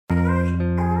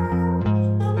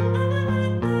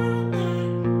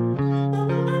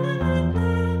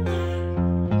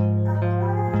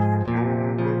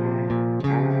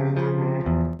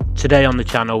Today on the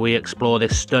channel we explore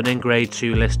this stunning Grade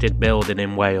 2 listed building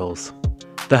in Wales.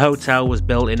 The hotel was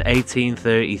built in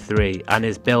 1833 and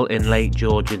is built in late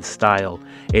Georgian style.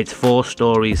 It's 4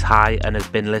 stories high and has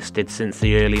been listed since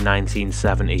the early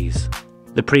 1970s.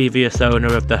 The previous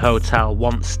owner of the hotel,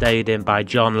 once stayed in by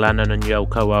John Lennon and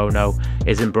Yoko Ono,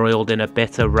 is embroiled in a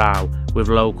bitter row with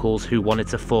locals who wanted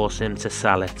to force him to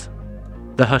sell it.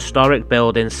 The historic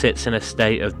building sits in a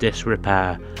state of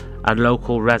disrepair, and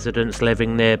local residents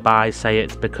living nearby say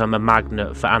it's become a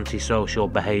magnet for antisocial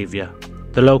behaviour.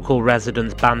 The local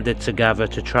residents banded together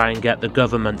to try and get the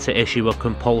government to issue a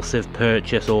compulsive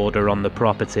purchase order on the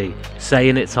property,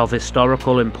 saying it's of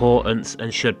historical importance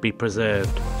and should be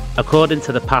preserved. According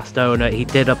to the past owner, he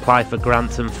did apply for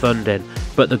grants and funding,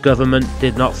 but the government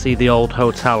did not see the old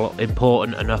hotel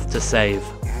important enough to save.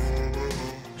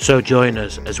 So join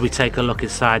us as we take a look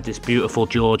inside this beautiful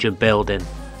Georgian building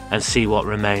and see what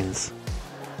remains.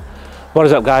 What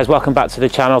is up guys, welcome back to the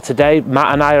channel. Today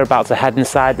Matt and I are about to head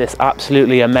inside this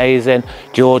absolutely amazing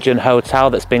Georgian hotel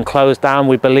that's been closed down,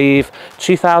 we believe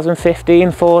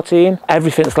 2015-14.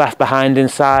 Everything's left behind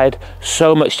inside,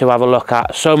 so much to have a look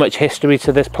at, so much history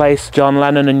to this place. John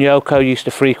Lennon and Yoko used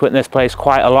to frequent this place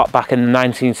quite a lot back in the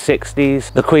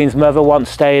 1960s. The Queen's mother once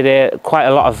stayed here, quite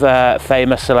a lot of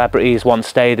famous celebrities once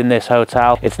stayed in this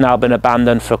hotel. It's now been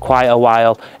abandoned for quite a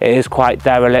while. It is quite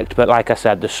derelict, but like I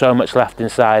said, there's so much left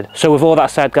inside. So with all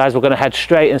that said guys, we're going to head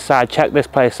straight inside, check this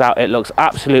place out. It looks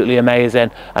absolutely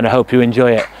amazing and I hope you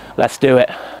enjoy it. Let's do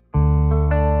it.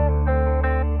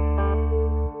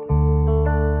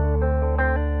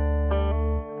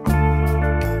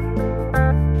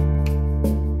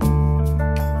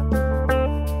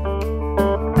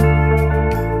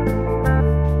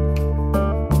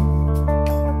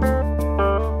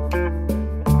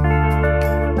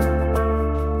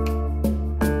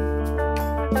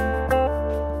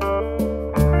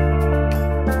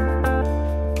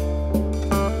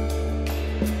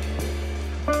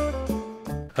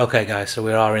 Okay guys, so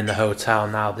we are in the hotel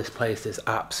now. This place is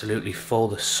absolutely full.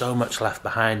 There's so much left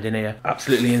behind in here.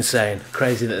 Absolutely insane.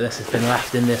 Crazy that this has been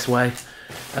left in this way.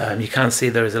 You can see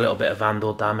there is a little bit of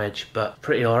vandal damage, but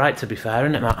pretty alright to be fair,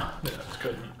 isn't it Matt? Yeah, it's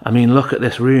good. I mean, look at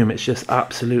this room. It's just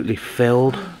absolutely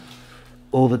filled.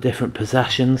 All the different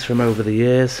possessions from over the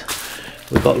years.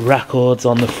 We've got records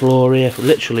on the floor here,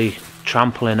 literally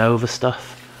trampling over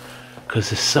stuff because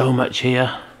there's so much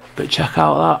here. But check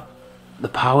out that. The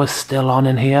power's still on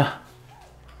in here.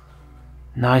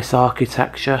 Nice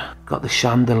architecture. Got the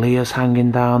chandeliers hanging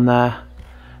down there.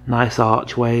 Nice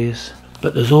archways.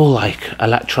 But there's all like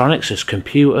electronics, there's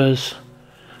computers,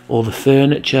 all the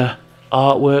furniture,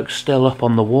 artwork still up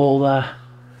on the wall there.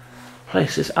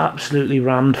 Place is absolutely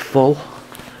rammed full.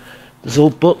 There's all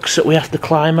books that we have to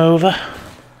climb over.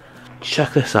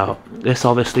 Check this out. This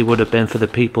obviously would have been for the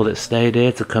people that stayed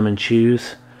here to come and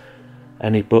choose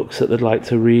any books that they'd like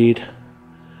to read.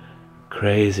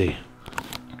 Crazy.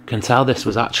 Can tell this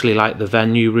was actually like the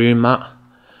venue room, Matt.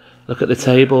 Look at the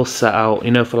tables set out,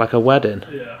 you know, for like a wedding.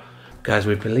 Yeah. Guys,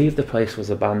 we believe the place was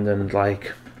abandoned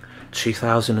like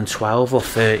 2012 or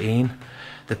 13.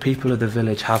 The people of the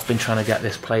village have been trying to get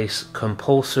this place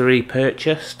compulsory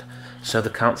purchased, so the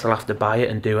council have to buy it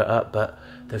and do it up, but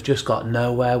they've just got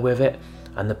nowhere with it,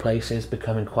 and the place is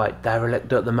becoming quite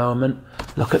derelict at the moment.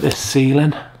 Look at this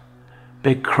ceiling.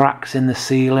 Big cracks in the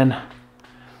ceiling.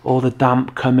 All the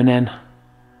damp coming in.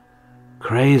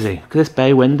 Crazy. Look at this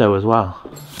bay window as well.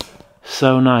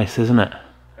 So nice, isn't it?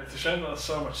 It's a shame that there's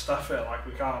so much stuff here, like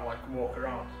we can't like walk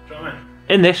around. Do you know what I mean?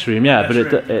 In this room, yeah, but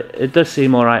it does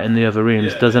seem alright in the other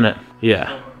rooms, doesn't it?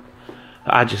 Yeah.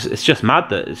 It's just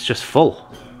mad that it's just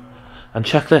full. And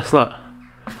check this, look.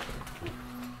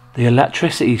 The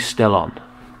electricity's still on.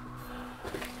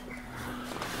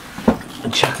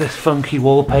 And check this funky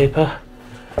wallpaper.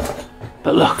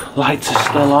 But look, lights are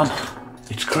still on.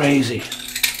 It's crazy.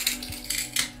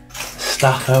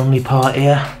 Staff only part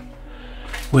here.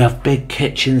 We have big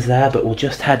kitchens there, but we'll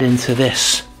just head into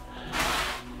this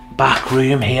back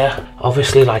room here.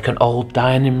 Obviously like an old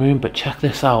dining room, but check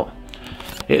this out.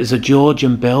 It is a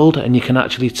Georgian build and you can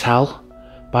actually tell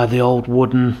by the old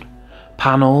wooden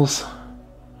panels.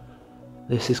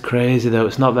 This is crazy though.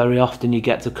 It's not very often you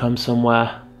get to come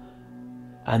somewhere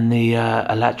and the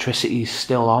electricity's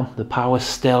still on, the power's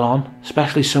still on,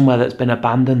 especially somewhere that's been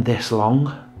abandoned this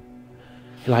long.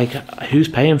 Like, who's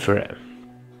paying for it?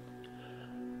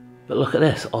 But look at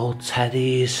this, old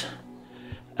teddies,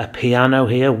 a piano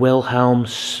here, Wilhelm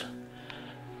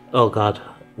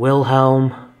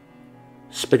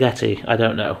Spaghetti, I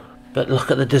don't know. But look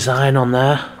at the design on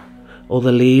there, all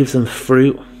the leaves and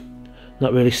fruit.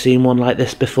 Not really seen one like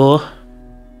this before.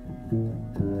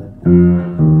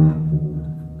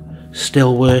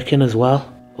 still working as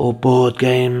well. All board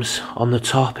games on the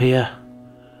top here.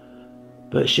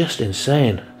 But it's just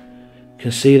insane. You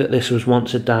can see that this was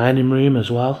once a dining room as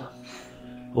well.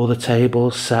 All the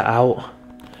tables set out.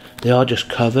 They are just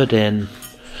covered in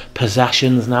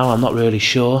possessions now, I'm not really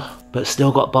sure. But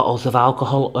still got bottles of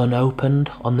alcohol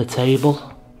unopened on the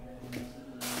table.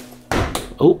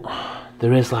 Oh,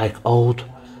 there is like old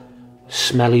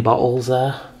smelly bottles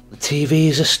there. The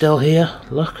TVs are still here,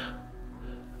 look.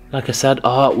 Like I said,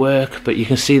 artwork, but you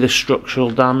can see the structural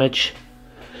damage.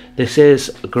 This is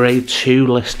a grade 2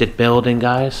 listed building,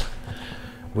 guys,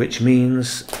 which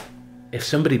means if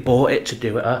somebody bought it to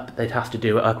do it up, they'd have to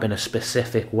do it up in a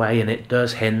specific way, and it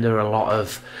does hinder a lot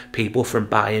of people from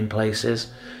buying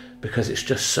places because it's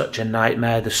just such a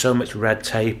nightmare. There's so much red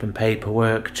tape and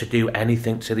paperwork to do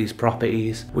anything to these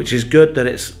properties, which is good that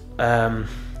it's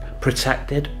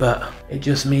protected, but it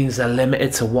just means they're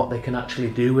limited to what they can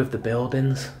actually do with the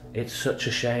buildings. It's such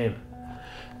a shame.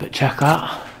 But check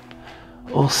that,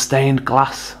 all stained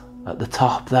glass at the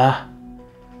top there.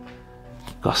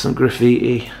 Got some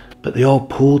graffiti, but the old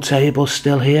pool table's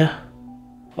still here.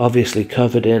 Obviously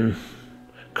covered in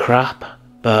crap,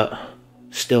 but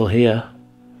still here.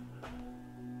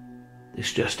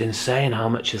 It's just insane how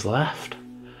much is left.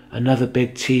 Another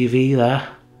big TV there.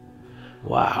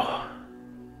 Wow.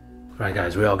 Right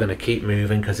guys, we are going to keep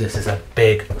moving because this is a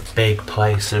big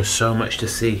place. There's so much to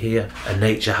see here, and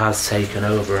nature has taken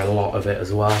over a lot of it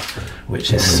as well,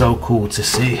 which is so cool to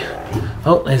see.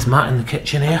 Oh, there's Matt in the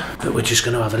kitchen here, but we're just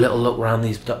going to have a little look around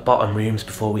these bottom rooms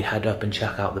before we head up and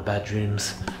check out the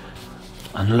bedrooms.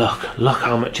 And look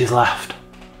how much is left.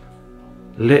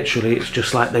 Literally, it's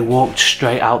just like they walked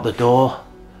straight out the door,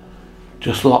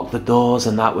 just locked the doors,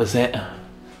 and that was it.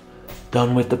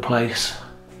 Done with the place.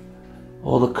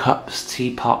 All the cups,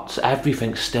 teapots,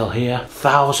 everything's still here.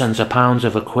 Thousands of pounds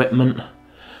of equipment.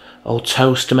 Old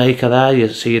toast maker there,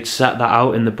 so you'd set that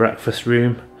out in the breakfast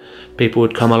room. People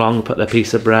would come along, put their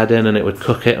piece of bread in, and it would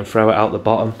cook it and throw it out the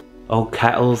bottom. Old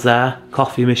kettles there,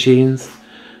 coffee machines.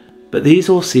 But these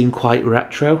all seem quite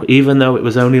retro, even though it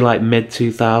was only like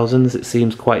mid-2000s, it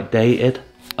seems quite dated.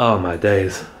 Oh my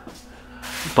days.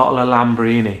 Bottle of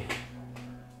Lambrini.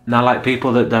 Now, like,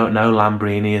 people that don't know,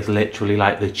 Lambrini is literally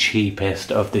like the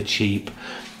cheapest of the cheap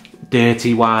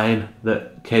dirty wine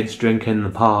that kids drink in the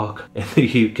park in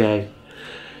the UK.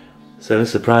 So I'm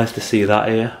surprised to see that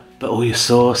here. But all your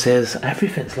sauces,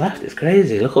 everything's left, it's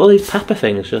crazy. Look at all these pepper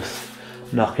things just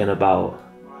knocking about.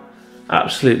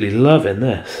 Absolutely loving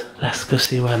this. Let's go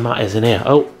see where Matt is in here.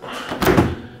 Oh,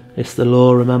 it's the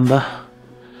law, remember?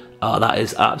 Oh, that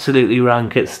is absolutely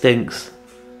rank, it stinks.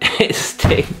 It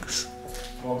stinks.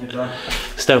 What have you done?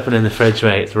 Just opening the fridge,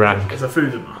 mate, it's rank. Is there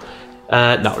food in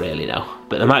there? Not really, no.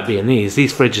 But there might be in these.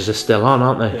 These fridges are still on,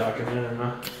 aren't they? Yeah, I can hear them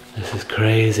now. This is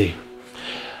crazy.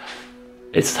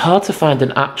 It's hard to find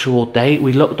an actual date.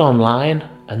 We looked online,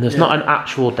 and there's not an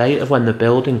actual date of when the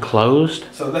building closed.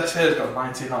 So this here's got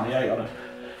 1998 on it.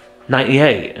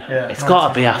 98? Yeah. It's got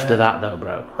to be after that, though,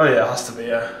 bro. Oh yeah, it has to be,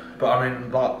 yeah. But I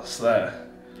mean, that's there.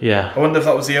 Yeah. I wonder if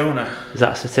that was the owner. Is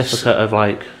that a certificate of,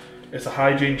 like... It's a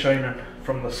hygiene training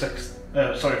from the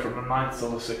 9th till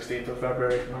the 16th of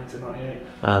February 1998.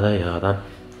 Ah, there you are then.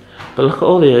 But look at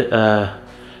all the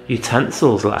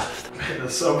utensils left.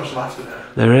 There's so much left in there.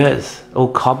 There is.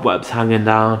 All cobwebs hanging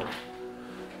down.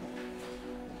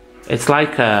 It's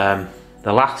like The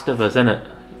Last of Us, isn't it?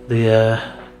 The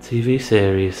TV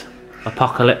series.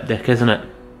 Apocalyptic, isn't it?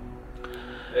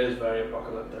 It is very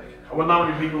apocalyptic. I wonder how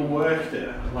many people worked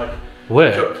here. Like,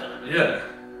 Worked? Yeah.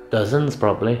 Dozens,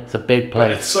 probably. It's a big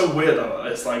place. It's so weird though.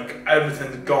 It's like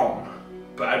everything's gone,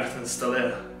 but everything's still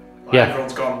here. Like, yeah.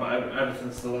 Everyone's gone, but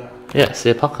everything's still there. Yeah, it's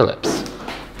the apocalypse.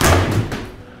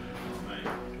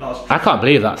 Oh, I can't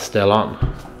believe that's still on.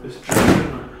 it's dripping,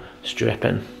 isn't it? It's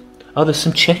dripping. Oh, there's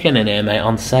some chicken in here, mate,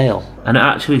 on sale. And it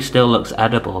actually still looks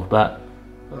edible, but...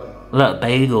 Look,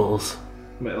 bagels.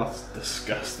 Mate, that's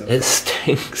disgusting. It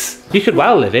stinks. You could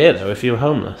well live here, though, if you were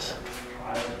homeless.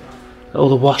 All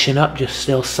the washing up just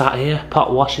still sat here.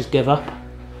 Pot washers give up.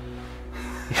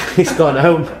 He's gone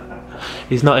home.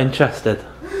 He's not interested.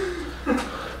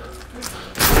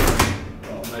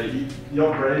 Oh mate,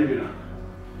 you're brave, you know.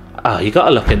 Oh, you got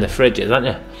to look in the fridges, haven't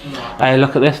you? No. Hey,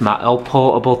 look at this, Matt. Old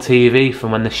portable TV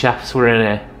from when the chefs were in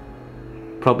here.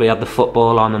 Probably had the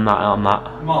football on and that on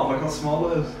that. Mark, look how small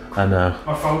it is. I know.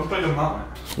 My phone's bigger than that.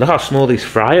 Look how small these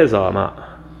fryers are, Matt.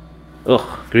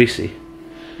 Ugh, greasy.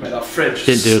 Mate, that fridge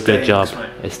Didn't do a good job. mate.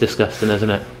 It's disgusting, isn't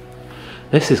it?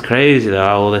 This is crazy though,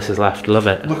 how all this is left. Love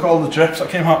it. Look at all the drips that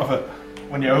came out of it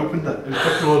when you opened it. It was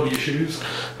put all over your shoes.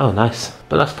 Oh, nice.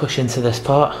 But let's push into this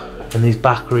part and these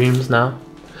back rooms now.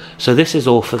 So this is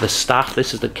all for the staff.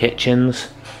 This is the kitchens.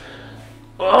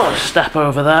 Oh, step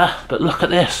over there. But look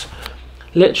at this.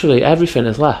 Literally everything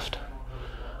is left.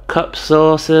 Cups,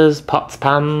 saucers, pots,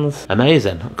 pans.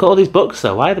 Amazing. Look at all these books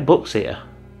though. Why are the books here?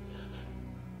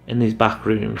 In these back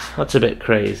rooms. That's a bit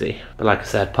crazy. But like I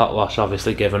said, pot wash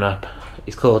obviously given up.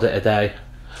 He's called it a day.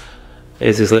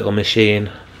 Here's his little machine.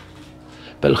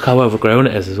 But look how overgrown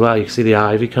it is as well. You can see the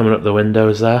ivy coming up the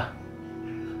windows there.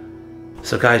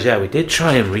 So guys, yeah, we did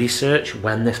try and research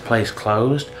when this place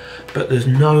closed, but there's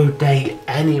no date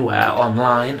anywhere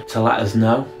online to let us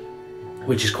know,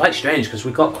 which is quite strange because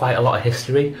we've got quite a lot of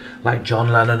history. Like John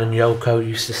Lennon and Yoko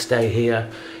used to stay here.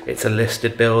 It's a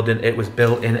listed building. It was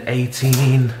built in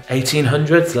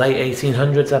 1800s, late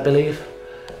 1800s, I believe.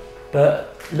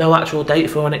 But no actual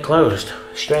date for when it closed.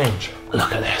 Strange.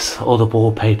 Look at this, all the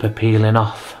wallpaper peeling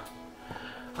off.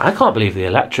 I can't believe the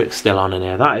electric's still on in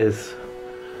here. That's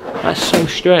so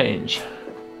strange.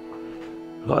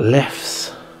 We've got lifts.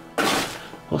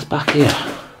 What's back here?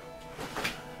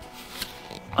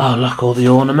 Oh look, all the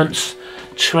ornaments.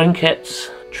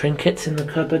 Trinkets. Trinkets in the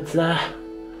cupboards there.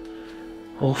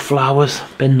 All flowers.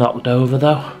 Been knocked over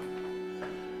though.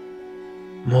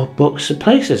 More books. The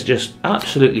place is just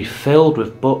absolutely filled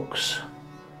with books.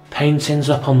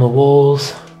 Paintings up on the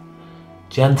walls.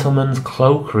 Gentleman's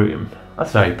cloakroom.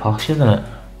 That's very posh, isn't it?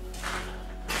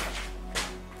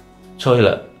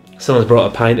 Toilet. Someone's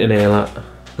brought a pint in here, like.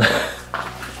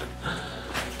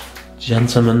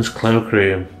 Gentleman's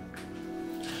cloakroom.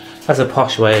 That's a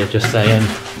posh way of just saying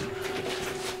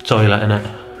toilet,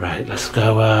 innit? Right, let's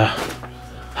go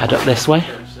head up this way.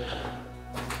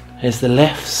 Here's the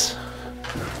lifts.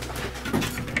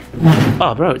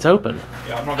 Oh, bro, it's open.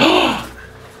 Yeah, I'm not.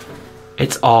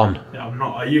 It's on. Yeah, I'm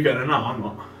not. Are you getting that? I'm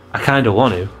not. I kind of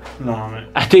want to. No, mate.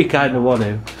 I do kind of want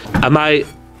to. I might.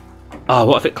 Oh,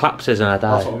 what if it collapses and I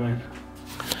die? That's what I mean.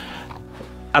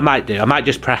 I might do. I might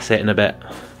just press it in a bit.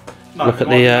 No, Look at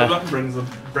the. That brings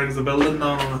the building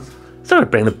down on us. It's not going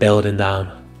to bring the building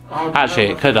down. Actually,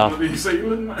 it could have.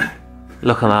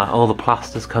 Look at that. All the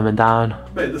plaster's coming down.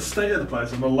 Mate, the state of the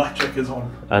place and the electric is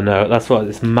on. I know. That's what.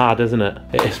 It's mad, isn't it?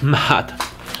 It is mad.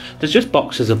 There's just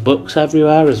boxes of books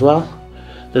everywhere as well.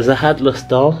 There's a headless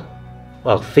doll.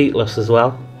 Well, feetless as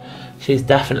well. She's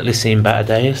definitely seen better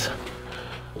days.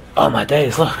 Oh my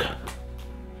days, look.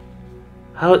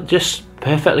 How it just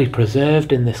perfectly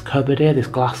preserved in this cupboard here, this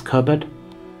glass cupboard.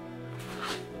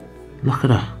 Look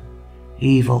at her.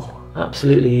 Evil.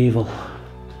 Absolutely evil.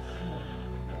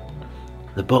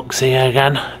 The books here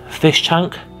again. Fish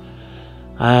tank.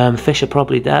 Fish are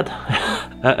probably dead,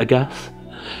 I guess.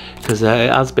 Because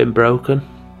it has been broken.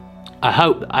 I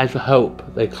hope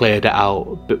they cleared it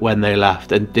out when they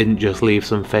left and didn't just leave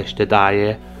some fish to die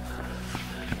here.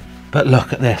 But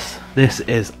look at this. This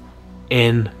is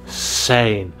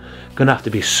insane. Gonna have to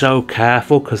be so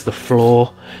careful because the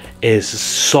floor is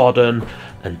sodden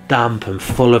and damp and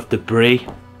full of debris.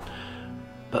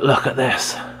 But look at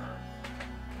this.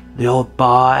 The old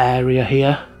bar area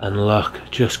here. And look,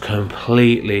 just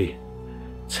completely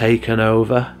taken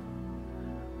over.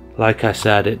 Like I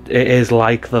said, it is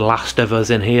like The Last of Us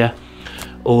in here.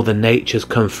 All the nature's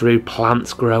come through,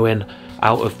 plants growing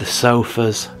out of the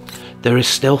sofas. There is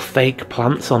still fake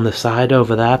plants on the side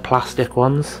over there, plastic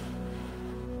ones.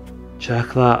 Check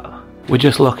that. We're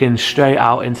just looking straight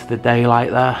out into the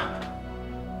daylight there.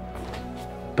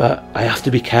 But I have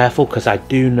to be careful because I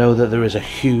do know that there is a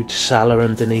huge cellar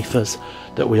underneath us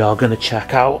that we are going to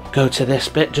check out. Go to this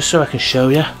bit just so I can show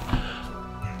you.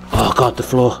 Oh god, the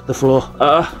floor.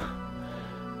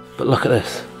 But look at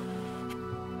this.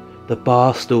 The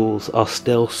bar stools are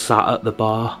still sat at the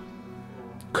bar,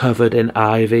 covered in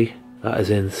ivy. That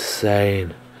is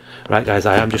insane. Right guys,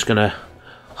 I am just going to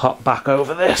hop back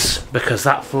over this because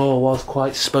that floor was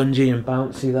quite spongy and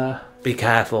bouncy there. Be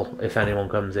careful if anyone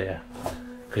comes here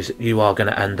because you are going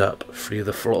to end up through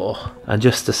the floor. And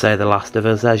just to say The Last of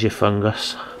Us, there's your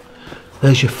fungus.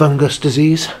 There's your fungus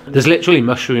disease. There's literally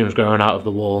mushrooms growing out of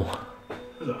the wall.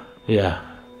 Is it? Yeah.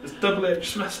 It's WH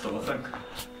Smith still, I think.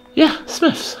 Yeah,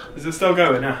 Smith's. Is it still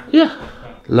going, yeah? Yeah.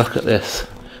 Look at this.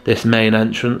 This main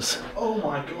entrance. Oh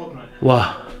my god, mate.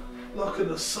 What? Look at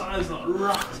the size of that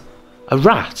rat. A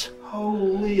rat?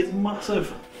 Holy, it's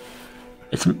massive.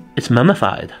 It's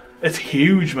mummified. It's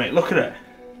huge, mate. Look at it.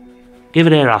 Give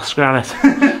it here, I'll scran it.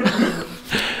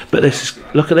 But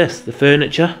look at this. The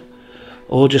furniture,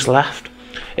 all just left.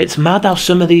 It's mad how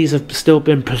some of these have still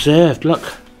been preserved.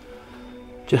 Look.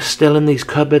 Just still in these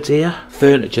cupboards here.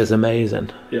 Furniture's amazing.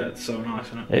 Yeah, it's so nice,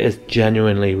 isn't it? It is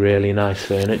genuinely really nice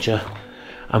furniture.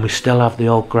 And we still have the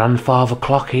old grandfather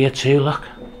clock here too, look.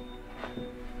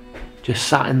 Just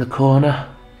sat in the corner.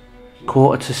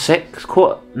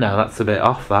 5:45. No, that's a bit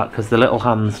off that, because the little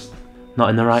hand's not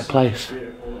in the right place.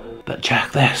 But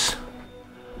check this.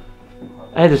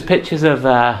 Hey, there's pictures of,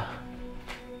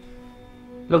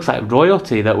 looks like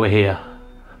royalty that were here.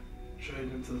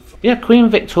 Yeah, Queen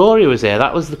Victoria was here.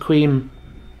 That was the Queen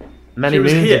many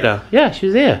moons ago. Yeah, she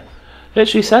was here.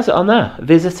 Literally says it on there.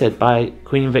 Visited by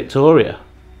Queen Victoria.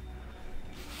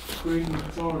 Queen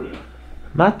Victoria?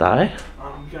 Mad that, eh?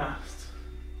 I'm gassed.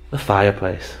 The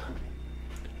fireplace.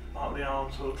 At the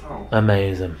Arms Hotel?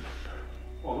 Amazing.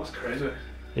 Oh, that's crazy.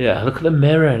 Yeah, look at the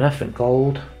mirror and everything,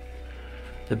 gold.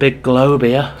 The big globe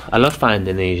here. I love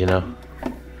finding these, you know.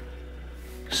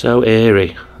 So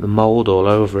eerie. The mould all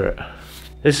over it.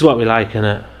 This is what we like,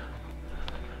 innit?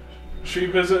 She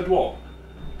visited what?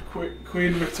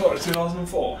 Queen Victoria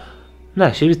 2004?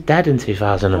 No, she was dead in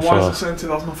 2004. Well, why is it saying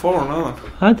 2004 on there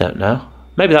then? I don't know.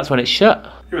 Maybe that's when it's shut.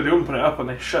 Yeah, but they wouldn't put it up when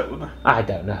they shut, wouldn't they? I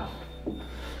don't know.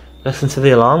 Listen to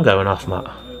the alarm going off, Matt.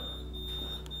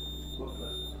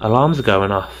 Alarms are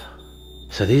going off.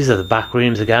 So these are the back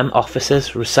rooms again.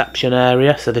 Offices, reception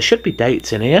area. So there should be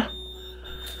dates in here.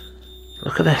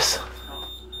 Look at this.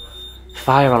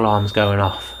 Fire alarms going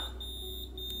off.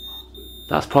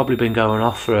 That's probably been going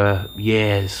off for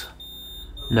years.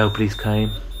 Nobody's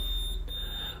came.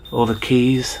 All the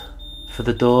keys for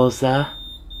the doors there.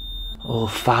 All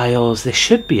files. There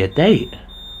should be a date.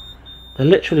 There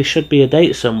literally should be a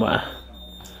date somewhere.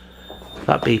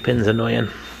 That beeping's annoying.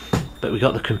 But we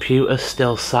got the computers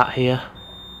still sat here.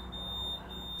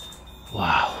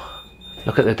 Wow.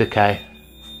 Look at the decay.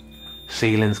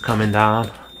 Ceiling's coming down.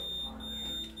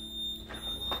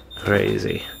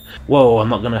 Crazy. Whoa, I'm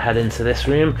not going to head into this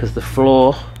room because the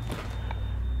floor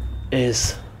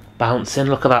is bouncing.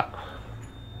 Look at that.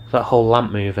 That whole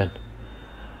lamp moving.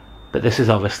 But this is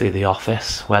obviously the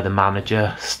office where the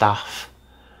manager, staff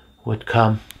would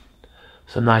come.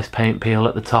 Some nice paint peel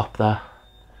at the top there.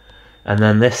 And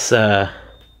then this little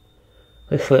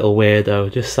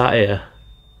weirdo just sat here.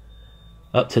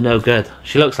 Up to no good.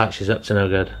 She looks like she's up to no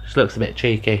good. She looks a bit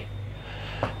cheeky.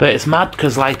 But it's mad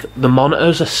because like the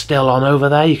monitors are still on over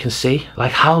there, you can see.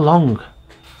 Like how long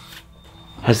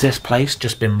has this place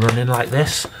just been running like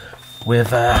this?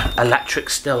 With electric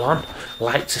still on,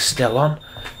 lights are still on.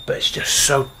 But it's just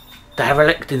so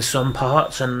derelict in some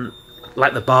parts, and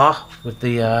like the bar with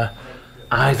the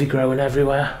ivy growing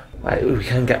everywhere. Like, we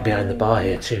can get behind the bar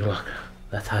here too, look.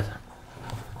 Let's head.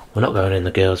 We're not going in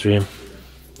the girls' room.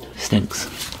 Stinks.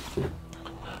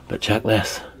 But check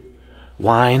this.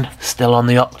 Wine still on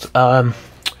the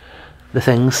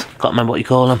things. Can't remember what you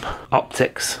call them.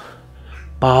 Optics.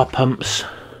 Bar pumps.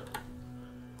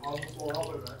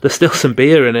 There's still some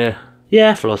beer in here.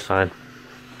 Yeah, floor's fine.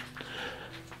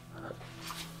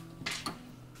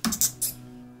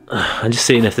 I'm just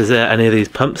seeing if there's any of these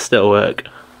pumps still work.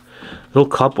 Little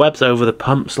cobwebs over the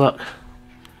pumps, look.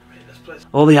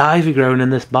 All the ivy growing in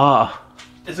this bar.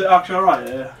 Is it actually alright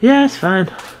here? Yeah, it's fine.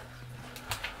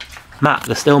 Matt,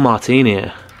 there's still martini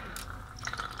here.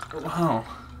 What the hell?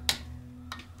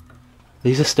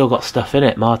 These have still got stuff in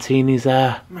it. Martini's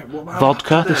there. Mate, what the hell?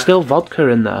 Vodka. There's still vodka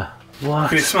in there. What?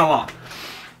 Can you smell that?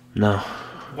 No.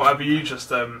 Whatever you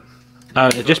just Oh,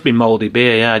 it'd just be mouldy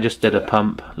beer, yeah, I just did a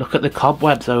pump. Look at the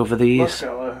cobwebs over these.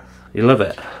 You love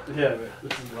it? Yeah,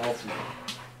 this is the ultimate.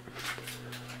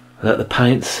 Look, the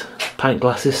pint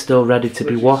glasses still ready to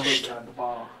be washed.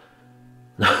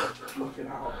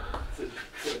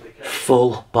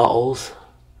 Full bottles.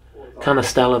 Can of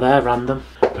Stella there, random.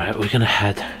 Right, we're gonna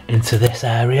head into this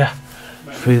area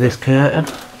through this curtain.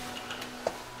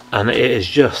 And it is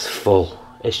just full.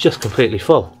 It's just completely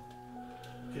full.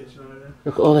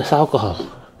 Look at all this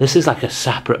alcohol. This is like a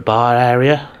separate bar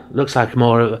area. Looks like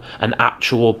more of an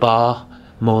actual bar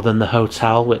more than the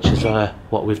hotel, which is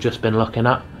what we've just been looking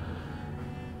at.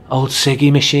 Old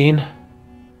ciggy machine.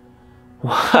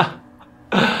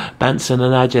 Benson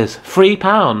and Edges.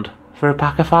 £3 for a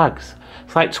pack of fags.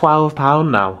 It's like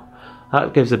 £12 now.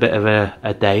 That gives a bit of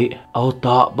a date. Old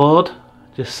dartboard.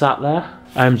 Just sat there.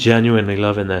 I'm genuinely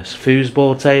loving this.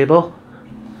 Foosball table.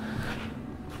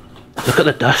 Look at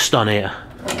the dust on here.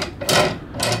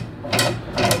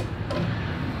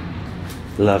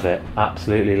 Love it.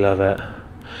 Absolutely love it.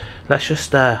 Let's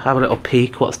just have a little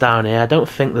peek what's down here. I don't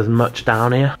think there's much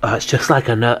down here. It's just like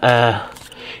you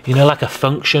know, like a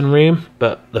function room,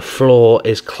 but the floor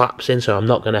is collapsing, so I'm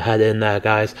not going to head in there,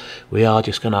 guys. We are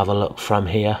just going to have a look from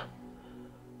here.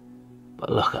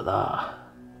 But look at that.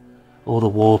 All the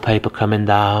wallpaper coming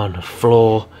down. The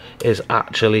floor is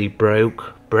actually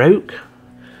broke. Broke?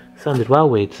 Sounded well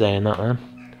weird saying that then.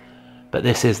 But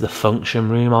this is the function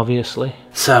room, obviously.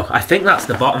 So, I think that's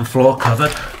the bottom floor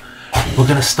covered. We're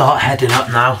going to start heading up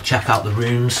now, check out the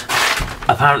rooms.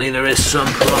 Apparently there is some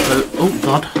proper... Oh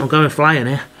god, I'm going flying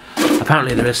here.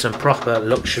 Apparently there is some proper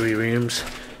luxury rooms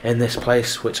in this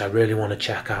place, which I really want to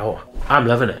check out. I'm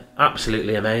loving it.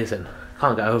 Absolutely amazing.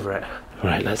 Can't get over it.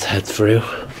 Right, let's head through.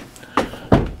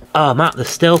 Oh, Matt, there's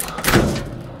still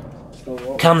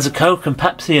cans of Coke and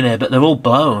Pepsi in here, but they're all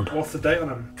blown. What's the date on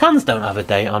them? Cans don't have a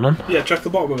date on them. Yeah, check the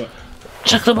bottom of it.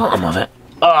 Check the bottom of it.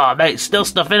 Oh, mate, still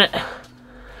stuff in it.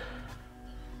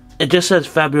 It just says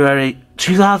February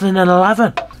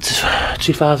 2011.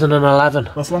 2011.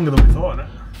 That's longer than we thought, isn't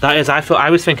it? That is, I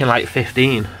was thinking like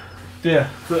 15. Yeah,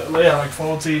 like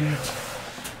 14.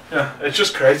 Yeah, it's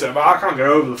just crazy. But I can't get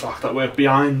over the fact that we're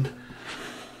behind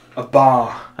a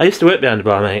bar. I used to work behind a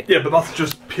bar, mate. Yeah, but that's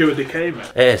just pure decay,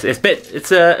 mate. It is. It's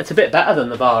a bit better than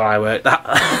the bar I worked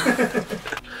at.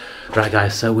 Right,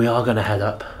 guys. So we are going to head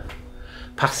up,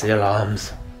 past the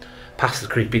alarms, past the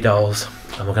creepy dolls,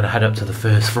 and we're going to head up to the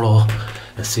first floor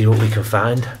and see what we can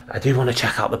find. I do want to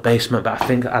check out the basement, but I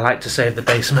think I like to save the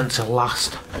basement till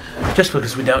last, just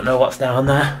because we don't know what's down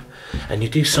there. And you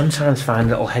do sometimes find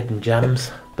little hidden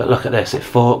gems. But look at this, it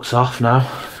forks off now.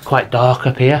 It's quite dark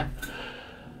up here.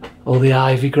 All the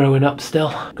ivy growing up still.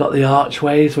 Got the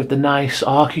archways with the nice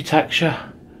architecture.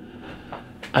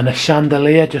 And a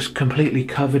chandelier just completely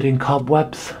covered in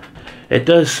cobwebs. It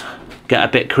does get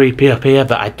a bit creepy up here,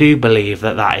 but I do believe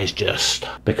that that is just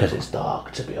because it's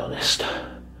dark, to be honest.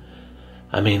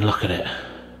 I mean, look at it.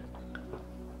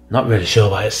 Not really sure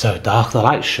why it's so dark. The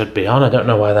lights should be on, I don't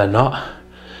know why they're not.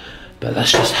 But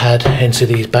let's just head into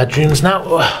these bedrooms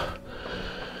now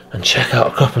and check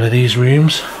out a couple of these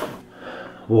rooms.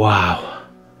 Wow.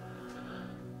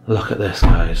 Look at this,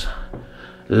 guys.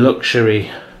 Luxury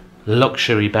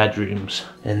bedrooms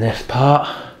in this part.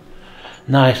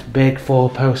 Nice big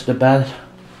 4-poster bed.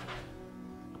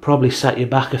 Probably set you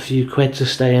back a few quid to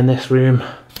stay in this room,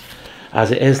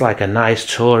 as it is like a nice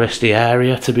touristy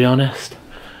area, to be honest.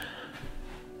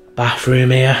 Bathroom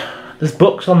here. There's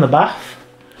books on the bath.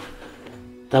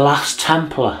 The Last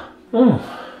Templar.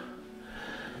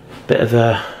 Bit of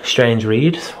a strange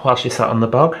read whilst you sat on the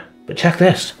bog. But check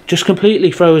this, just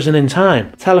completely frozen in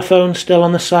time. Telephone still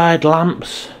on the side,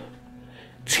 lamps.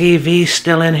 TV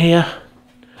still in here.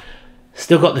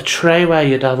 Still got the tray where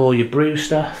you'd have all your brew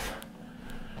stuff.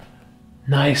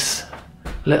 Nice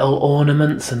little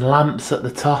ornaments and lamps at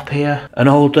the top here. An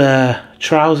old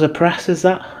trouser press is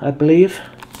that, I believe.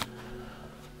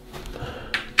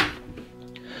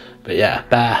 But yeah,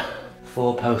 bare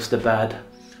 4-poster bed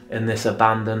in this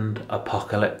abandoned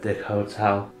apocalyptic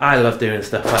hotel. I love doing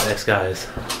stuff like this, guys.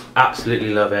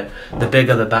 Absolutely love it. The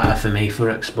bigger the better for me for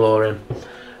exploring.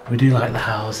 We do like the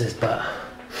houses, but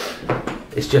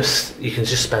it's just, you can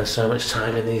just spend so much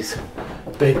time in these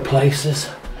big places.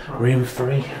 Room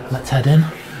 3. Let's head in.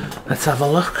 Let's have a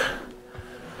look.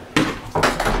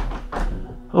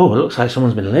 Oh, it looks like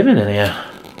someone's been living in here.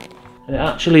 It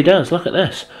actually does. Look at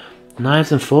this.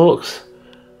 Knives and forks.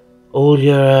 All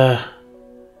your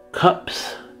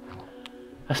cups.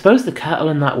 I suppose the kettle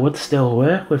and that would still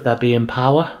work with there being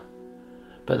power.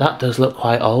 But that does look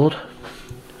quite old.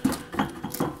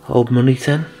 Old money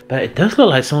tin. But it does look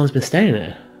like someone's been staying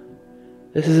here.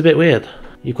 This is a bit weird.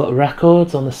 You've got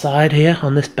records on the side here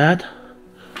on this bed.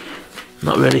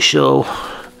 Not really sure.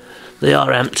 They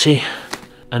are empty.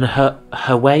 And a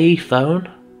Hawaii phone.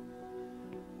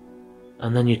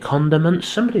 And then your condiments.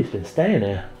 Somebody's been staying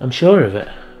here. I'm sure of it.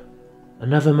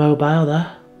 Another mobile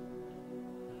there.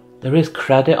 There is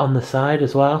credit on the side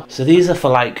as well. So these are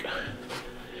for like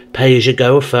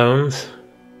pay-as-you-go phones.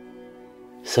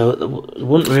 So I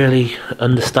wouldn't really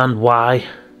understand why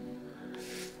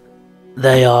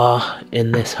they are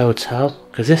in this hotel,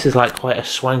 because this is like quite a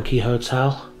swanky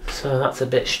hotel. So that's a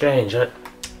bit strange.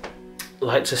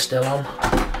 Lights are still on.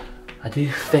 I do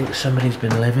think somebody's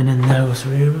been living in those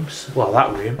rooms. Well,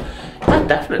 that room. I'd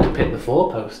definitely pick the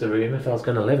 4-poster room if I was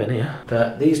going to live in here.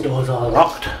 But these doors are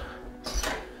locked.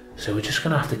 So we're just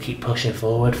going to have to keep pushing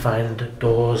forward, find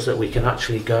doors that we can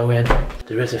actually go in.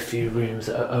 There is a few rooms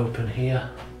that are open here.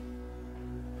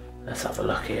 Let's have a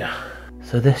look here.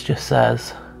 So this just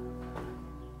says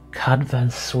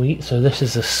Cadvan Suite. So this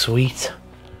is a suite.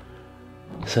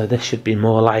 So this should be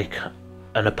more like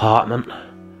an apartment.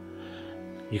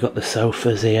 You got the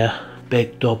sofas here,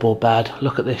 big double bed.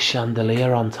 Look at this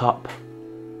chandelier on top.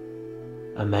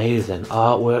 Amazing,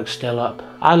 artwork still up.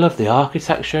 I love the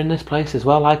architecture in this place as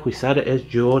well. Like we said, it is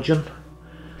Georgian.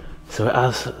 So it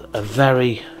has a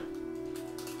very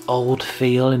old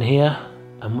feel in here.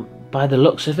 And by the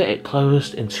looks of it, it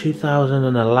closed in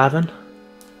 2011.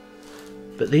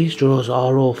 But these drawers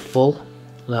are all full.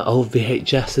 That old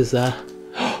VHS is there.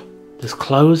 There's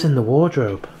clothes in the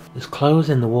wardrobe. There's clothes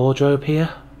in the wardrobe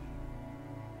here.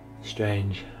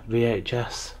 Strange.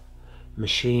 VHS,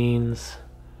 machines,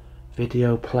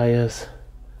 video players.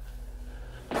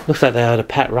 Looks like they had a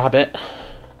pet rabbit.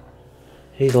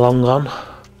 He's long gone.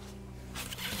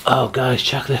 Oh guys,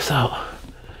 check this out.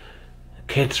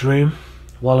 Kids' room.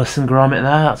 Wallace and Gromit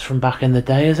there. That's from back in the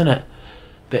day, isn't it?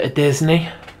 Bit of Disney.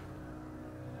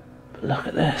 But look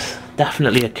at this.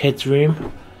 Definitely a kid's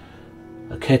room.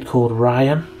 A kid called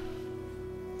Ryan.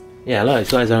 Yeah, look,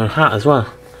 he's got his own hat as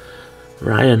well.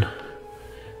 Ryan.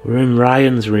 We're in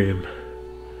Ryan's room.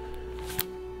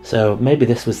 So maybe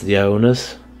this was the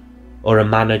owners or a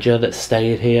manager that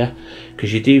stayed here,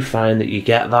 because you do find that you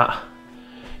get that.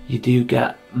 You do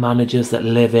get managers that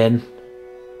live in,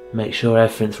 make sure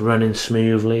everything's running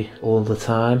smoothly all the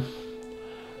time.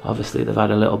 Obviously they've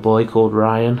had a little boy called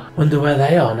Ryan. Wonder where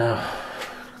they are now.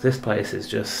 This place is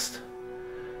just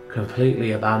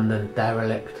completely abandoned,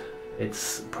 derelict.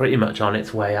 It's pretty much on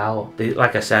its way out.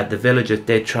 Like I said, the villagers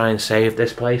did try and save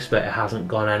this place, but it hasn't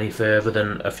gone any further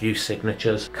than a few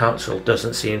signatures. Council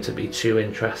doesn't seem to be too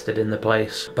interested in the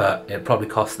place, but it probably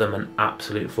cost them an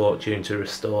absolute fortune to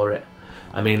restore it.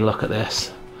 I mean, look at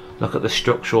this. Look at the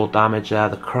structural damage there,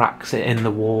 the cracks in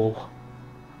the wall.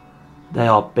 They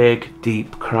are big,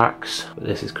 deep cracks. But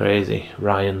this is crazy.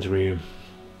 Ryan's room.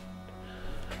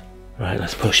 Right,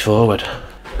 let's push forward.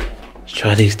 Let's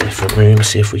try these different rooms,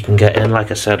 see if we can get in.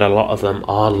 Like I said, a lot of them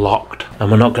are locked, and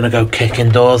we're not going to go kicking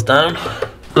doors down.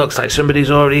 Looks like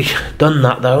somebody's already done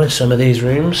that though in some of these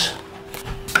rooms.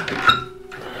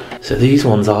 So these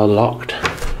ones are locked.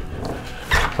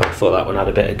 Oh, I thought that one had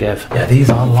a bit of give. Yeah, these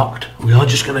are locked. We are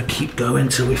just going to keep going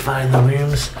till we find the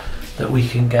rooms that we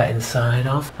can get inside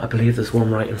of. I believe there's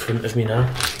one right in front of me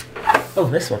now. Oh,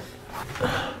 this one.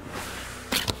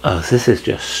 Oh, this is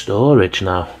just storage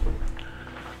now.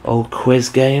 Old quiz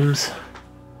games.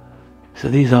 So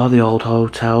these are the old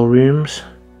hotel rooms.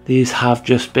 These have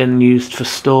just been used for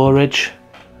storage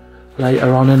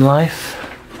later on in life.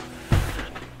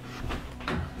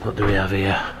 What do we have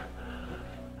here?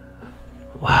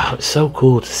 Wow, it's so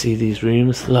cool to see these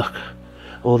rooms. Look,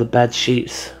 all the bed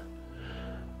sheets.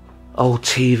 Old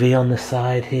TV on the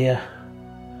side here.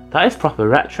 That is proper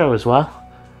retro as well.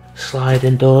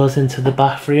 Sliding doors into the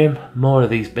bathroom. More of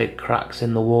these big cracks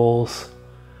in the walls.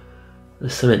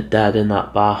 There's something dead in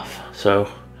that bath,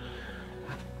 so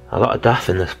a lot of death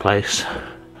in this place.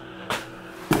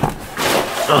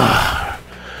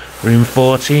 Room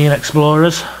 14,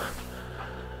 explorers.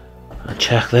 And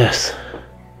check this.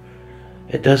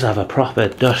 It does have a proper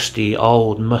dusty,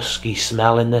 old, musky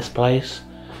smell in this place.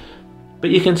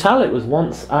 But you can tell it was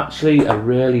once actually a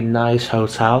really nice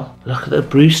hotel. Look at the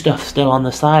brew stuff still on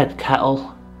the side.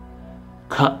 Kettle,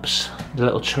 cups, the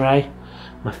little tray.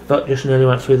 My foot just nearly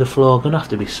went through the floor. Gonna have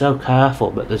to be so careful,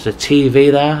 but there's a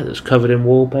TV there that's covered in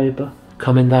wallpaper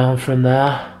coming down from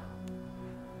there.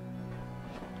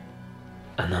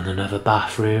 And then another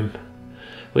bathroom,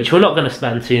 which we're not going to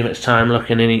spend too much time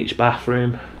looking in each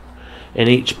bathroom, in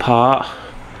each part,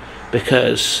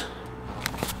 because,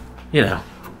 you know,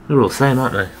 they're all the same,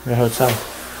 aren't they? They're a hotel.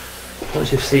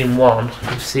 Once you've seen one,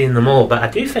 you've seen them all. But I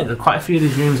do think that quite a few of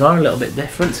these rooms are a little bit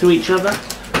different to each other.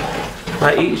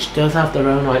 Like, each does have their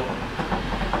own, like,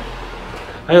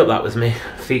 I hope that was me,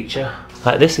 feature.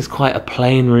 Like, this is quite a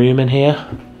plain room in here.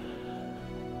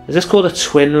 Is this called a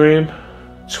twin room?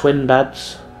 Twin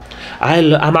beds?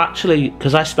 I'm actually,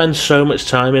 because I spend so much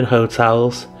time in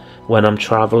hotels when I'm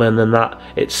travelling and that,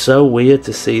 it's so weird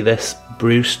to see this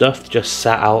brew stuff just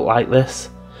set out like this.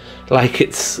 Like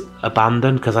it's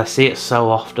abandoned, because I see it so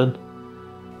often.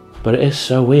 But it is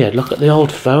so weird. Look at the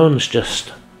old phones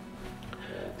just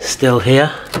still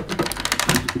here.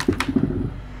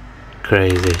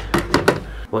 Crazy.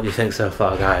 What do you think so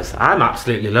far, guys? I'm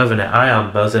absolutely loving it. I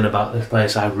am buzzing about this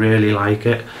place. I really like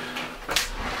it.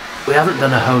 We haven't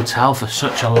done a hotel for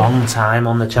such a long time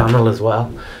on the channel as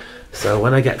well. So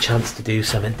when I get a chance to do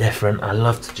something different, I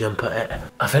love to jump at it.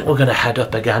 I think we're going to head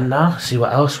up again now, see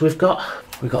what else we've got.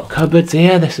 We've got cupboards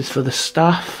here. This is for the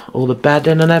staff. All the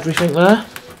bedding and everything there.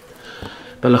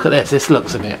 But look at this. This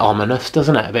looks a bit ominous,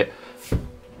 doesn't it?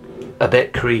 A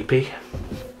bit creepy.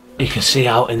 You can see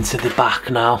out into the back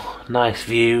now. Nice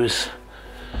views.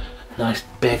 Nice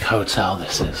big hotel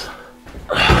this is.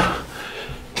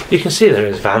 You can see there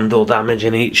is vandal damage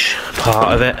in each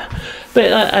part of it.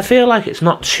 But I feel like it's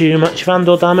not too much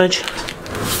vandal damage.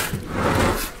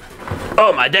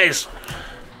 Oh my days.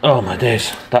 Oh my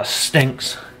days. That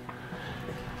stinks.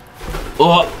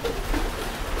 Oh.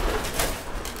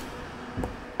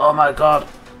 Oh my god.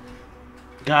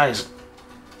 Guys,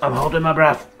 I'm holding my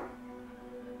breath.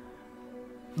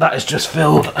 That is just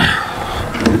filled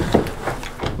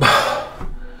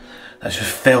It's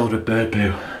just filled with bird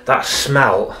poo. That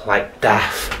smell like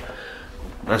death.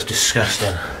 That's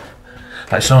disgusting.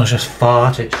 Like someone's just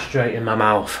farted straight in my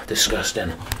mouth.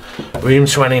 Disgusting. Room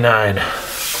 29.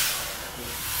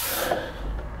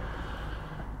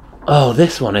 Oh,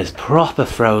 this one is proper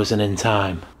frozen in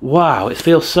time. Wow, it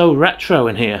feels so retro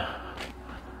in here.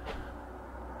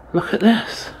 Look at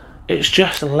this. It's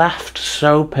just left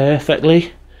so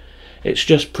perfectly. It's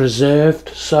just preserved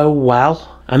so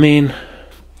well. I mean,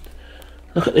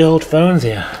 look at the old phones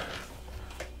here.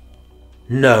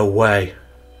 No way.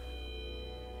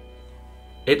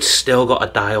 It's still got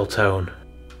a dial tone.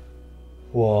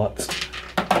 What?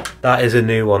 That is a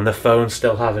new one. The phone's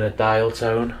still having a dial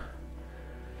tone.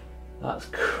 That's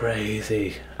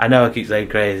crazy. I know I keep saying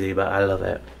crazy, but I love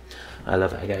it. I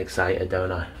love it. I get excited,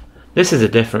 don't I? This is a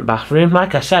different bathroom.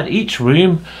 Like I said, each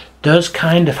room does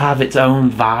kind of have its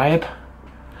own vibe.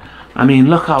 I mean,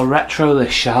 look how retro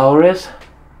this shower is.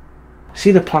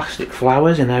 See the plastic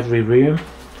flowers in every room?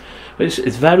 It's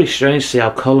very strange to see how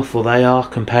colourful they are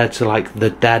compared to like the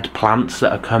dead plants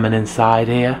that are coming inside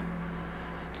here.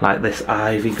 Like this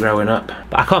ivy growing up.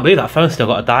 But I can't believe that phone's still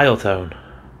got a dial tone.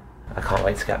 I can't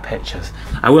wait to get pictures.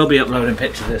 I will be uploading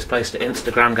pictures of this place to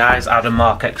Instagram, guys. Adam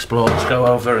Mark Explores. Go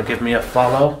over and give me a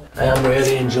follow. I am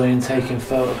really enjoying taking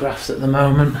photographs at the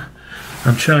moment.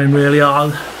 I'm trying really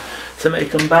hard to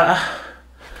make them better.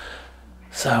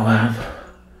 So,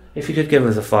 if you could give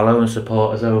us a follow and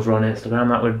support us over on Instagram,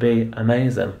 that would be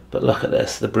amazing. But look at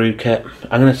this, the brew kit.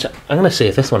 I'm gonna see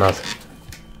if this one has.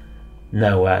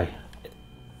 No way.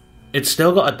 It's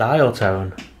still got a dial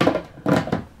tone.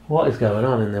 What is going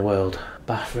on in the world?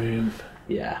 Bathroom,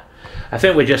 yeah. I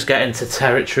think we're just getting to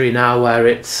territory now where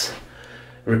it's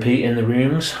repeating the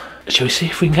rooms. Shall we see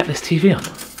if we can get this TV on?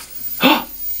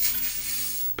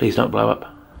 Please don't blow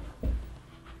up.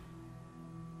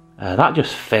 That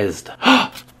just fizzed.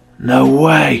 No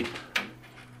way!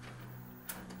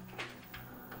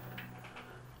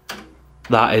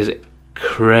 That is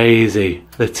crazy.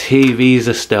 The TVs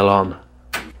are still on.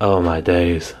 Oh my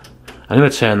days. I'm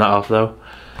gonna turn that off though.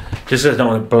 Just so I don't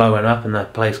want it blowing up and the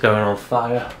place going on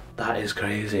fire. That is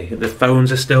crazy. The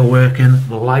phones are still working.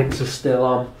 The lights are still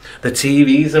on. The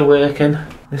TVs are working.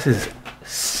 This is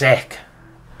sick.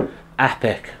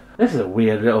 Epic. This is a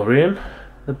weird little room.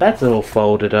 The beds are all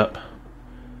folded up.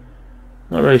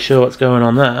 Not really sure what's going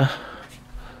on there.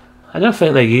 I don't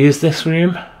think they used this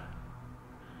room.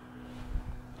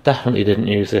 Definitely didn't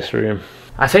use this room.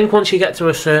 I think once you get to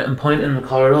a certain point in the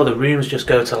corridor, the rooms just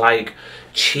go to like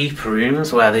cheap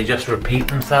rooms where they just repeat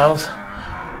themselves.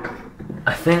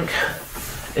 I think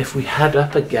if we head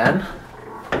up again,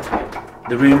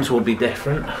 the rooms will be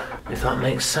different, if that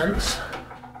makes sense.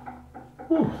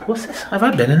 Ooh, what's this? Have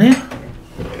I been in here?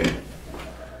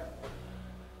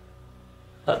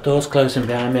 That door's closing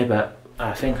behind me, but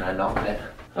I think I knocked it.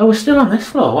 Oh, we're still on this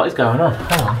floor. What is going on?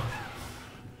 Hold on.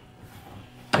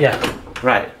 Yeah,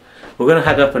 right. We're going to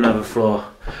head up another floor.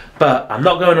 But I'm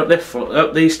not going up this floor,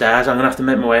 up these stairs. I'm going to have to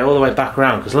make my way all the way back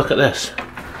around, because look at this.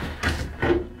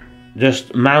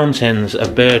 Just mountains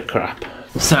of bird crap.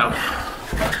 So,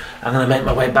 I'm going to make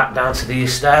my way back down to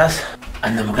these stairs,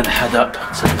 and then we're going to head up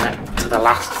to the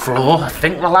last floor. I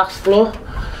think the last floor.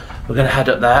 We're going to head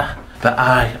up there. But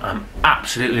I am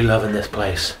absolutely loving this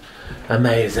place.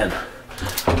 Amazing.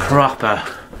 Proper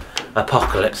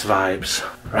apocalypse vibes.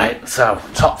 Right, so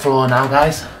top floor now,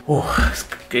 guys. Ooh,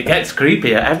 it gets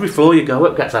creepier. Every floor you go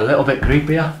up gets a little bit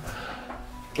creepier.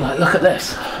 Like, look at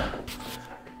this.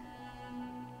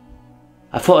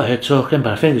 I thought I heard talking,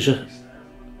 but I think it's just...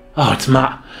 Oh, it's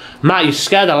Matt. Matt, you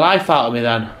scared the life out of me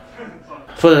then.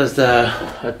 I thought there was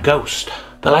a ghost.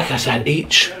 But like I said,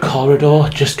 each corridor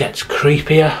just gets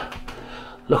creepier.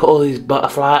 Look at all these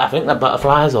butterflies. I think they're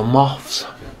butterflies or moths.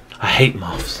 I hate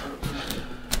moths.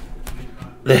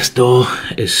 This door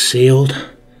is sealed,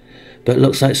 but it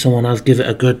looks like someone has given it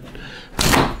a good...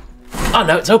 Oh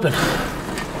no, it's open.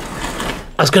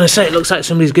 I was going to say it looks like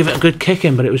somebody's given it a good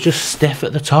kicking, but it was just stiff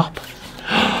at the top.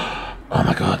 Oh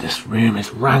my god, this room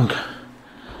is rank.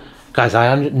 Guys, I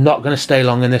am not going to stay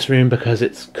long in this room because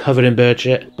it's covered in bird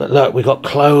shit. But look, we got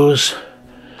clothes.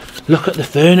 Look at the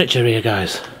furniture here,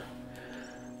 guys.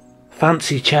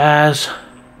 Fancy chairs.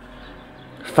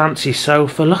 Fancy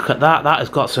sofa. Look at that. That has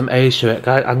got some age to it,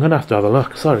 guys. I'm going to have a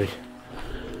look. Sorry.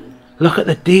 Look at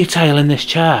the detail in this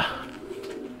chair.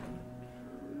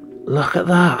 Look at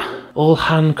that. All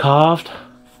hand carved.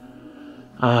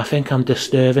 I think I'm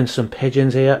disturbing some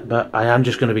pigeons here, but I am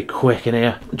just going to be quick in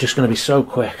here. I'm just going to be so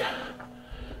quick.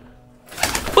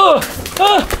 Oh!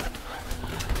 Oh!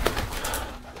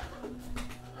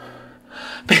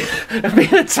 I'm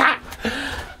being attacked!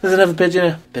 There's another pigeon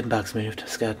here. Bin bag's moved.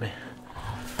 Scared me.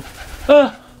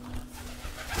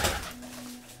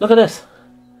 Look at this.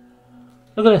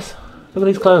 Look at this. Look at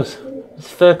these clothes. There's a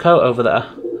fur coat over there.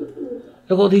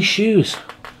 Look at all these shoes.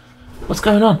 What's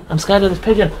going on? I'm scared of this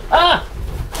pigeon. Ah!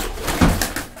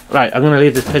 Right, I'm going to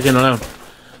leave this pigeon alone.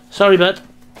 Sorry, bud.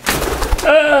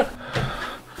 Ah!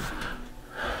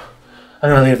 I'm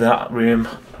going to leave that room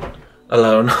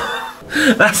alone.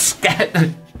 That scared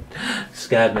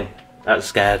me. That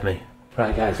scared me.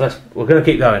 Right, guys, we're going to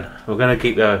keep going. We're going to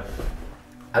keep going.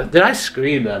 Did I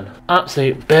scream then?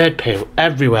 Absolute bird poo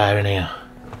everywhere in here.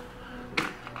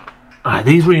 Alright,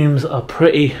 these rooms are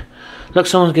pretty... Look,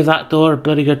 someone give that door a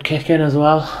bloody good kick in as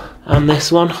well. And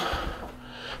this one.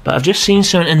 But I've just seen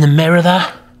something in the mirror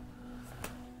there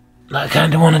that I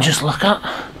kind of want to just look at.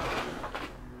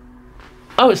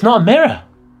 Oh, it's not a mirror.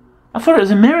 I thought it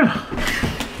was a mirror.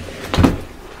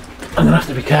 I'm going to have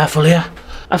to be careful here.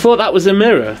 I thought that was a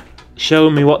mirror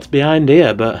showing me what's behind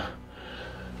here, but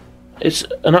it's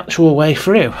an actual way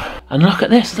through. And look at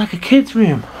this, it's like a kid's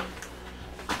room.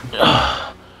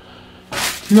 Oh,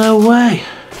 no way.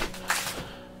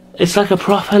 It's like a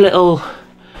proper little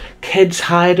kid's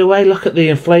hideaway. Look at the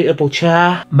inflatable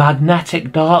chair,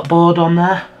 magnetic dartboard on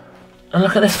there. And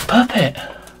look at this puppet.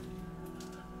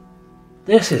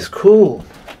 This is cool.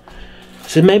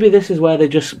 So maybe this is where they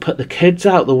just put the kids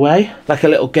out the way, like a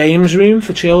little games room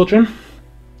for children.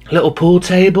 Little pool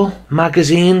table,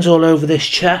 magazines all over this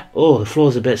chair. Oh, the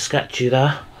floor's a bit sketchy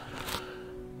there.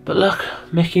 But look,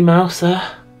 Mickey Mouse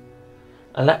there.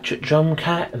 Electric drum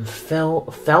kit and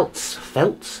felts.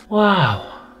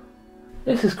 Wow,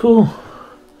 this is cool.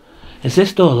 Is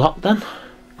this door locked then?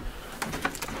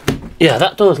 Yeah,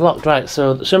 that door's locked, right,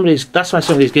 so that's why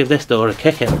somebody's give this door a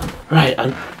kick in. Right,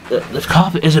 and the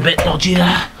carpet is a bit dodgy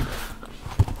there.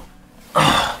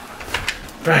 Oh,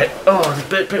 right, oh,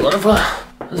 there's a bit on the floor.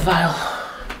 There's a vial.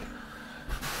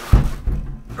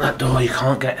 That door you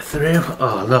can't get through.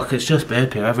 Oh, look, it's just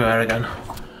bird poo everywhere again.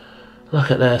 Look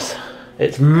at this.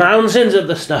 It's mountains of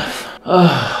the stuff.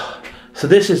 Oh, so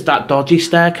this is that dodgy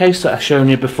staircase that I've shown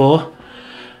you before.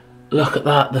 Look at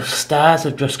that, the stairs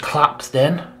have just collapsed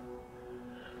in.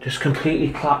 Just completely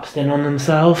collapsed in on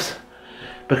themselves.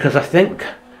 Because I think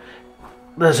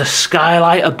there's a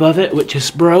skylight above it which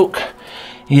is broke.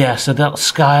 Yeah, so that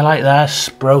skylight there's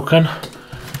broken.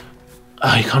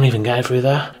 Oh, you can't even get through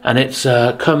there. And it's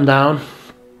come down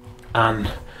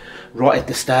and rotted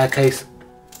the staircase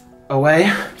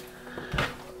away.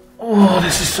 Oh,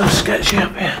 this is so sketchy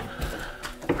up here.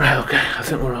 Right, okay, I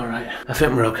think we're alright. I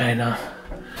think we're okay now.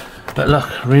 But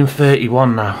look, room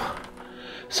 31 now.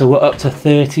 So we're up to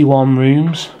 31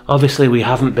 rooms. Obviously we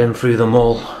haven't been through them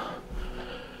all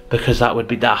because that would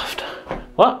be daft.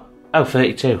 What? Oh,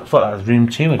 32. I thought that was room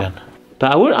 2 again.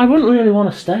 But I wouldn't really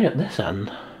want to stay at this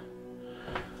end.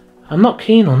 I'm not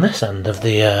keen on this end of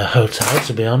the hotel,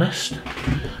 to be honest.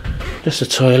 Just a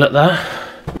toilet there.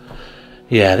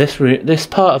 Yeah, this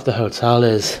part of the hotel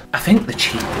is, I think, the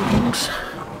cheap rooms.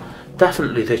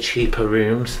 Definitely the cheaper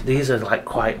rooms. These are like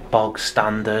quite bog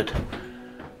standard,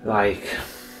 like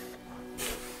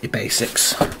your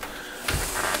basics.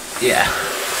 Yeah.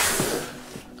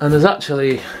 And there's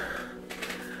actually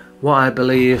what I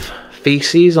believe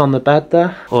feces on the bed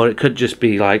there, or it could just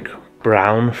be like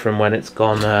brown from when it's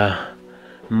gone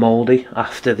mouldy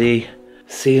after the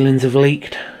ceilings have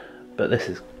leaked. But this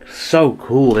is so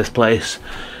cool, this place.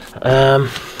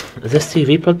 Is this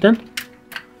TV plugged in?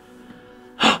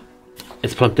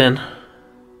 It's plugged in.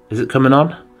 Is it coming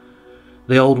on?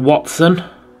 The old Watson.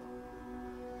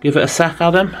 Give it a sec,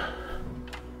 Adam.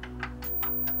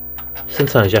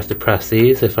 Sometimes you have to press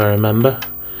these, if I remember.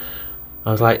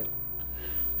 I was like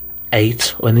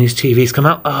 8 when these TVs come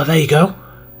out. Oh, there you go.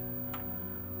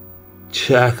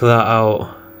 Check that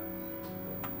out.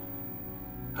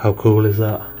 How cool is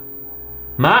that?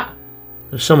 Matt?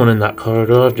 There's someone in that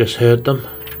corridor, I've just heard them.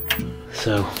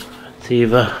 So, it's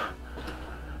either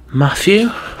Matthew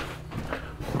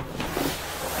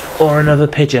or another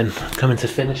pigeon coming to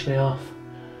finish me off.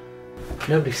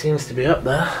 Nobody seems to be up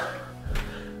there.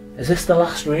 Is this the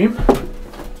last room?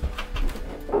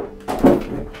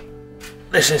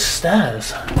 This is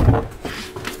stairs.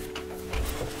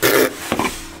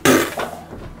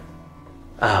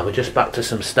 We're just back to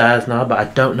some stairs now, but I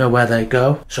don't know where they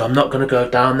go. So I'm not going to go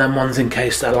down them ones in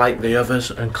case they're like the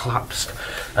others and collapsed.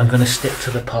 I'm going to stick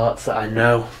to the parts that I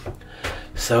know.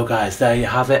 So guys, there you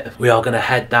have it. We are going to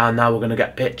head down now. We're going to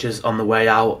get pictures on the way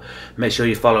out. Make sure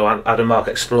you follow Adam Mark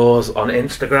Explores on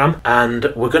Instagram.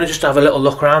 And we're going to just have a little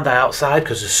look around the outside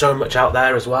because there's so much out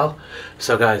there as well.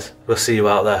 So guys, we'll see you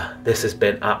out there. This has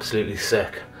been absolutely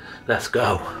sick. Let's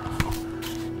go.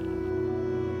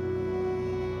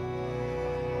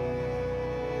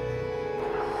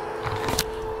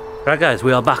 Right guys,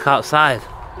 we are back outside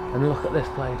and look at this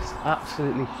place.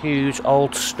 Absolutely huge,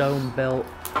 old stone built.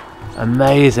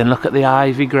 Amazing, look at the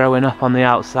ivy growing up on the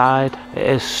outside. It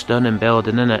is stunning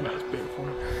building, isn't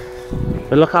it?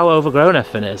 But look how overgrown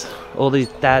everything is. All these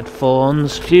dead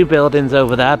fawns, few buildings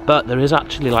over there, but there is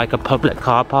actually like a public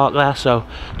car park there, so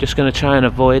just going to try and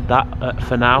avoid that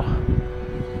for now.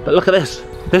 But look at this.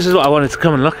 This is what I wanted to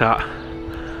come and look at.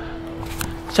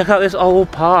 Check out this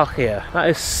old park here. That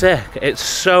is sick. It's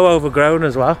so overgrown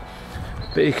as well.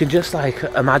 But you can just like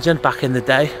imagine back in the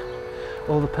day,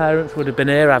 all the parents would have been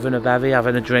here having a bevy,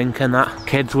 having a drink and that.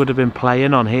 Kids would have been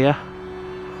playing on here,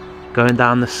 going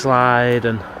down the slide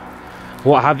and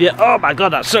what have you. Oh my god,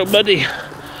 that's so muddy.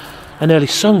 I nearly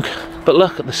sunk. But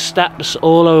look at the steps,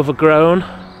 all overgrown.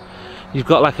 You've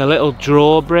got like a little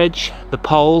drawbridge. The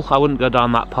pole, I wouldn't go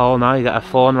down that pole now, you get a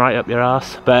thorn right up your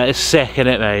ass. But it's sick,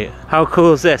 innit, mate? How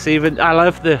cool is this? Even I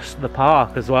love this, the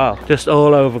park as well. Just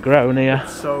all overgrown here.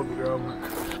 It's so overgrown.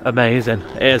 Amazing.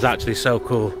 It is actually so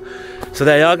cool. So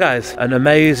there you are guys, an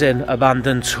amazing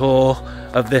abandoned tour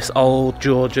of this old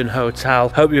Georgian hotel.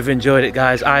 Hope you've enjoyed it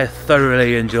guys. I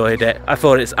thoroughly enjoyed it. I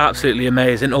thought it's absolutely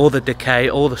amazing. All the decay,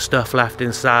 all the stuff left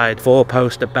inside,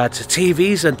 4-poster beds,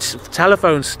 TVs and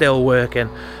telephones still working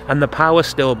and the power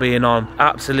still being on.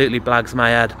 Absolutely blags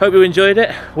my head. Hope you enjoyed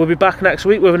it. We'll be back next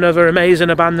week with another amazing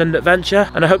abandoned adventure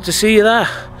and I hope to see you there.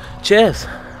 Cheers.